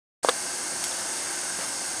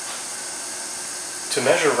To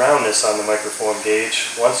measure roundness on the MicroForm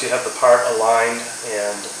Gage, once you have the part aligned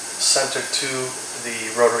and centered to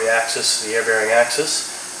the rotary axis, the air-bearing axis,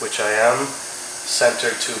 which I am,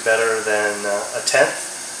 centered to better than a tenth,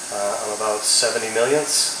 I'm about 70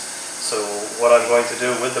 millionths. So what I'm going to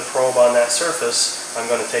do with the probe on that surface, I'm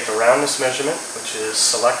going to take a roundness measurement, which is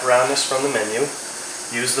select roundness from the menu,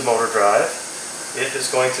 use the motor drive. It is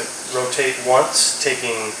going to rotate once,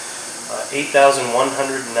 taking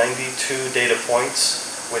 8,192 data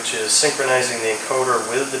points, which is synchronizing the encoder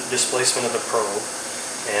with the displacement of the probe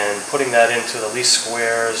and putting that into the least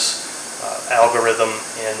squares algorithm,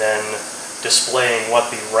 and then displaying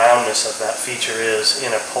what the roundness of that feature is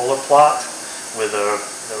in a polar plot, with the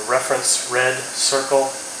reference red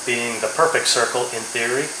circle being the perfect circle in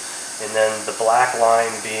theory, and then the black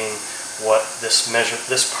line being what this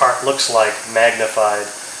part looks like magnified.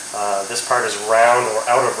 This part is round or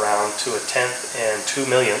out of round to a tenth and 2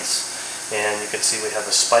 millionths, and you can see we have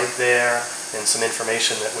a spike there and some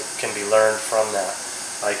information that can be learned from that.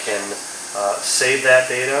 I can save that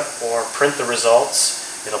data or print the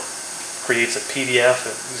results. It'll creates a PDF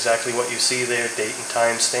of exactly what you see there, date and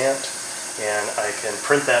time stamped, and I can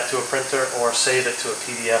print that to a printer or save it to a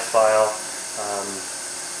PDF file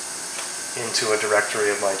into a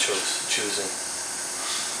directory of my choosing.